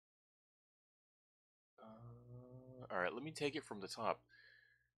All right, let me take it from the top.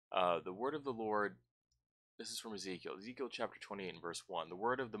 The word of the Lord, this is from Ezekiel. Ezekiel chapter 28 and verse 1. The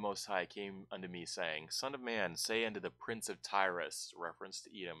word of the Most High came unto me, saying, Son of man, say unto the prince of Tyrus, reference to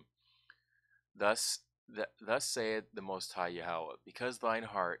Edom, Thus saith the Most High Yahawah, because thine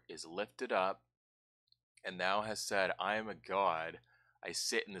heart is lifted up, and thou hast said, I am a God, I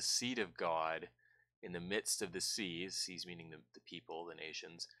sit in the seat of God, in the midst of the seas meaning the people, the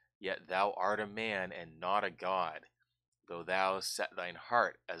nations, yet thou art a man and not a God, though thou set thine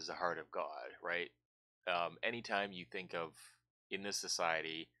heart as the heart of God, right? Anytime you think of, in this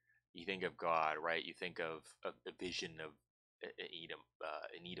society, you think of God, right? You think of a vision of an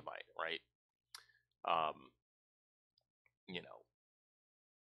Edomite, right? You know,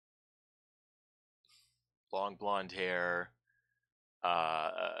 long blonde hair,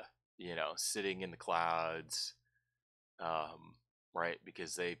 sitting in the clouds, right?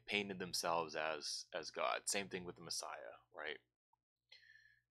 Because they painted themselves as God. Same thing with the Messiah, right?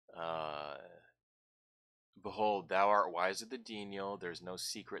 Behold, thou art wiser than Daniel. There's no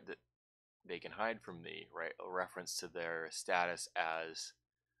secret that they can hide from thee, right? A reference to their status as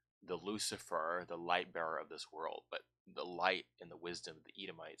the Lucifer, the light bearer of this world. But the light and the wisdom of the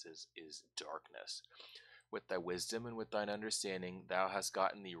Edomites is darkness. With thy wisdom and with thine understanding, thou hast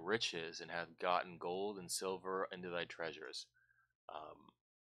gotten thee riches, and hast gotten gold and silver into thy treasures.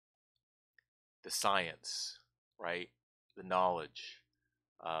 The science, right? The knowledge.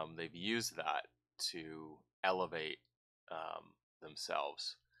 They've used that to elevate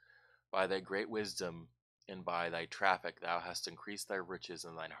themselves. By thy great wisdom and by thy traffic thou hast increased thy riches,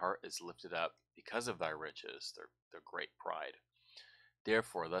 and thine heart is lifted up because of thy riches, their great pride.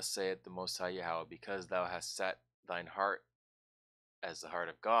 Therefore, thus saith the Most High Yahawah, because thou hast set thine heart as the heart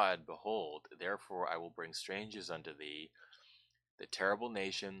of God, behold, therefore I will bring strangers unto thee, the terrible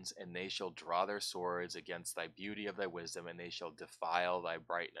nations, and they shall draw their swords against thy beauty of thy wisdom, and they shall defile thy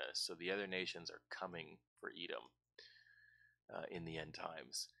brightness. So the other nations are coming for Edom in the end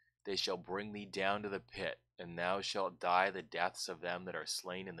times. They shall bring thee down to the pit, and thou shalt die the deaths of them that are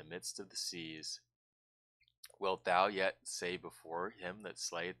slain in the midst of the seas. Wilt thou yet say before him that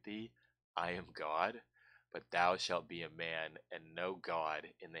slayeth thee, I am God? But thou shalt be a man, and no God,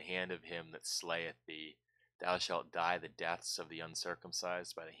 in the hand of him that slayeth thee. Thou shalt die the deaths of the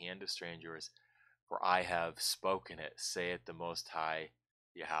uncircumcised by the hand of strangers, for I have spoken it, saith the Most High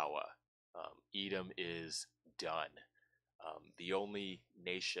Yahawah. Edom is done. The only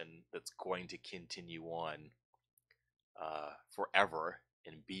nation that's going to continue on forever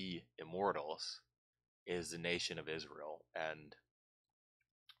and be immortals is the nation of Israel, and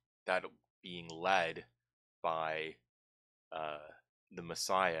that being led by the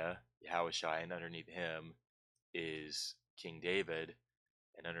Messiah, Yahawashi, and underneath him is King David,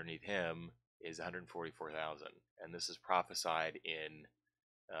 and underneath him is 144,000. And this is prophesied in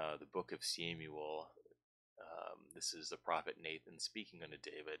the book of Samuel. This is the prophet Nathan speaking unto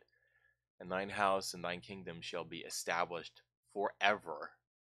David. And thine house and thine kingdom shall be established forever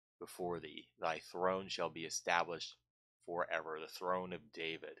before thee. Thy throne shall be established forever, the throne of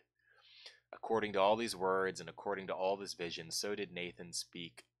David. According to all these words and according to all this vision, so did Nathan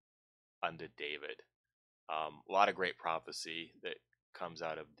speak unto David. A lot of great prophecy that comes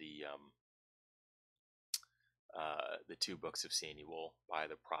out of the two books of Samuel by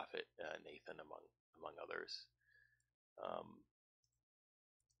the prophet Nathan, among others.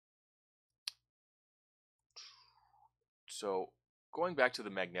 So going back to the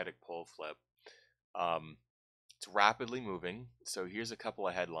magnetic pole flip, it's rapidly moving. So here's a couple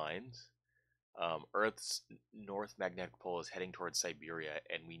of headlines. Earth's north magnetic pole is heading towards Siberia,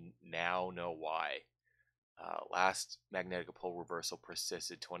 and we now know why. Last magnetic pole reversal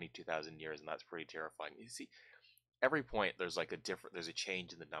persisted 22,000 years, and that's pretty terrifying. You see, every point there's like there's a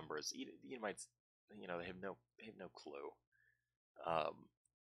change in the numbers. The Edomites, they have no clue.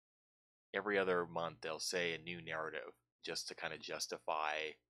 Every other month they'll say a new narrative just to kind of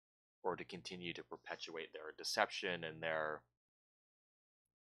justify or to continue to perpetuate their deception and their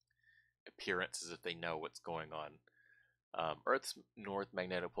appearance as if they know what's going on. Earth's north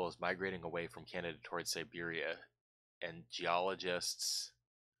magnetic pole is migrating away from Canada towards Siberia, and geologists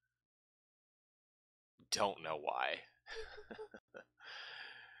don't know why.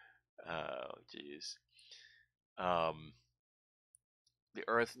 Oh, jeez. The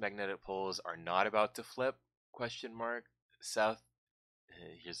Earth's magnetic poles are not about to flip? Question mark. South.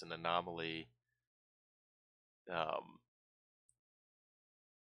 Here's an anomaly.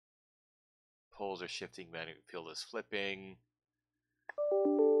 Poles are shifting. Magnetic field is flipping.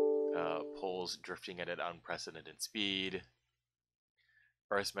 Poles drifting at an unprecedented speed.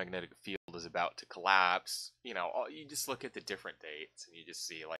 Earth's magnetic field is about to collapse. You know, you just look at the different dates and you just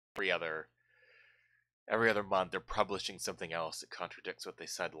see like every other month they're publishing something else that contradicts what they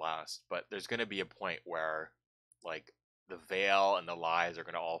said last. But there's going to be a point where like the veil and the lies are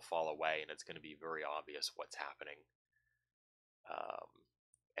going to all fall away, and it's going to be very obvious what's happening, um,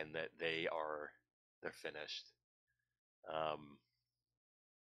 and that they're finished.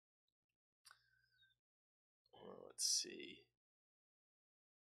 Let's see.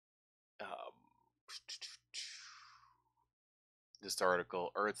 This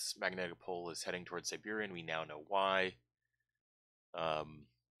article: Earth's magnetic pole is heading towards Siberia, and we now know why.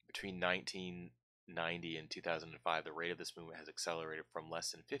 Between 1990 and 2005, the rate of this movement has accelerated from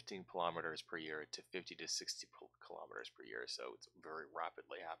less than 15 kilometers per year to 50 to 60 kilometers per year. So it's very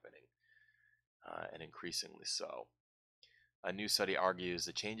rapidly happening, and increasingly so. A new study argues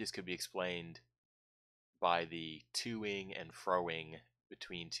the changes could be explained by the toing and froing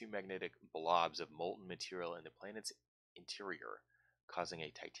between two magnetic blobs of molten material in the planet's interior, causing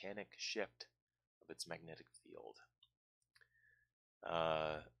a titanic shift of its magnetic field.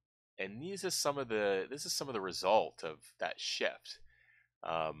 And this is some of the result of that shift.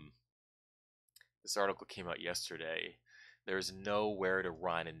 This article came out yesterday. There's nowhere to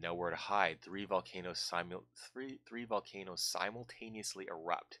run and nowhere to hide. Three volcanoes simultaneously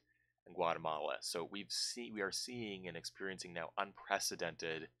erupt in Guatemala. So we are seeing and experiencing now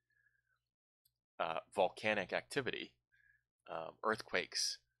unprecedented volcanic activity,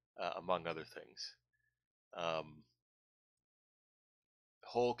 earthquakes, among other things.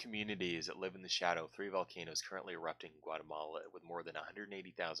 Whole communities that live in the shadow of three volcanoes currently erupting in Guatemala, with more than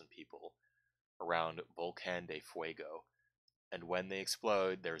 180,000 people around Volcán de Fuego. And when they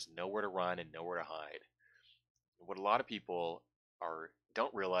explode, there's nowhere to run and nowhere to hide. What a lot of people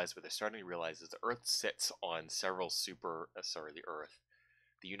don't realize, but they're starting to realize, is the Earth sits on several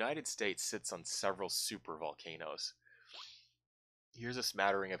the United States sits on several super volcanoes. Here's a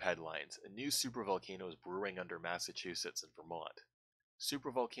smattering of headlines. A new supervolcano is brewing under Massachusetts and Vermont.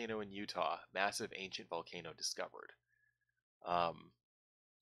 Supervolcano in Utah. Massive ancient volcano discovered.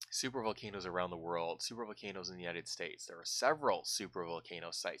 Supervolcanoes around the world. Supervolcanoes in the United States. There are several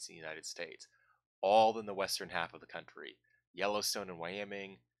supervolcano sites in the United States, all in the western half of the country. Yellowstone in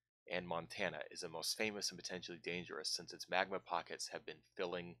Wyoming and Montana is the most famous and potentially dangerous, since its magma pockets have been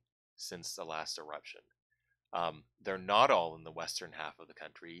filling since the last eruption. They're not all in the western half of the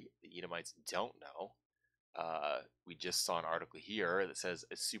country. The Edomites don't know. We just saw an article here that says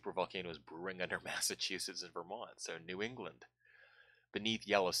a supervolcano is brewing under Massachusetts and Vermont, so New England. Beneath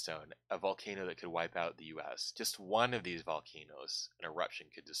Yellowstone, a volcano that could wipe out the U.S. Just one of these volcanoes, an eruption,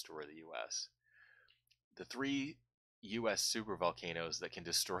 could destroy the U.S. The three U.S. supervolcanoes that can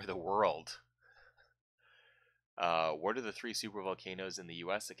destroy the world. What are the three supervolcanoes in the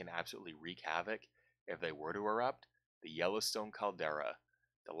U.S. that can absolutely wreak havoc if they were to erupt? The Yellowstone caldera.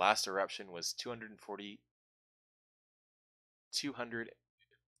 The last eruption was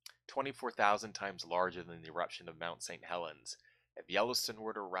 24,000 times larger than the eruption of Mount St. Helens. If Yellowstone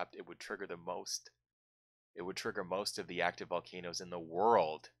were to erupt, it would trigger most of the active volcanoes in the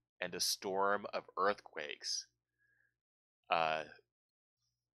world and a storm of earthquakes.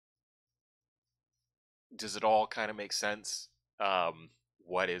 Does it all kind of make sense?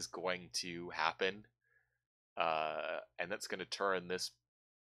 What is going to happen? And that's going to turn this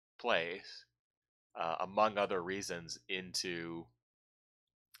place, among other reasons, into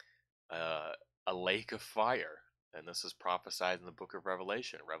a lake of fire. And this is prophesied in the book of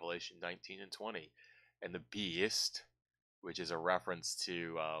Revelation, Revelation 19 and 20. And the beast, which is a reference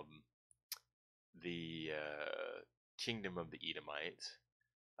to the kingdom of the Edomites,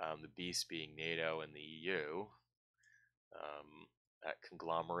 the beast being NATO and the EU, that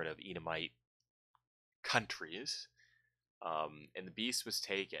conglomerate of Edomite countries. And the beast was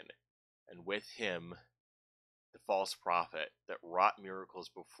taken, and with him the false prophet that wrought miracles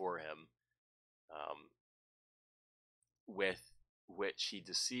before him, with which he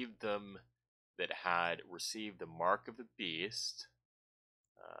deceived them that had received the mark of the beast,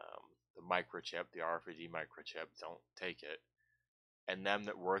 the microchip, the RFID microchip, don't take it, and them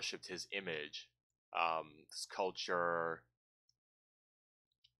that worshipped his image, his culture,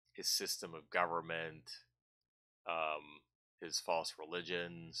 his system of government, his false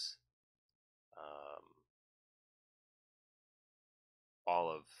religions,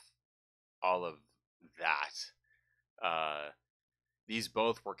 all of that. These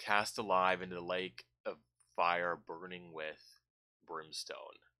both were cast alive into the lake of fire burning with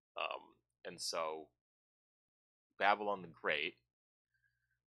brimstone. And so Babylon the Great,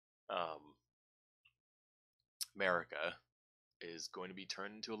 America, is going to be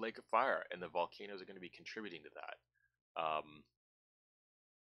turned into a lake of fire, and the volcanoes are going to be contributing to that.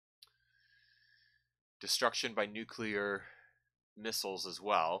 Destruction by nuclear missiles as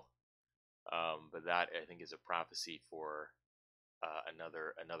well, but that I think is a prophecy for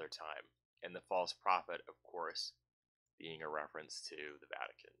another time. And the false prophet, of course, being a reference to the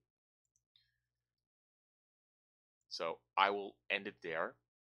Vatican. So I will end it there.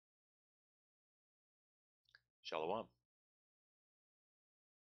 Shalom.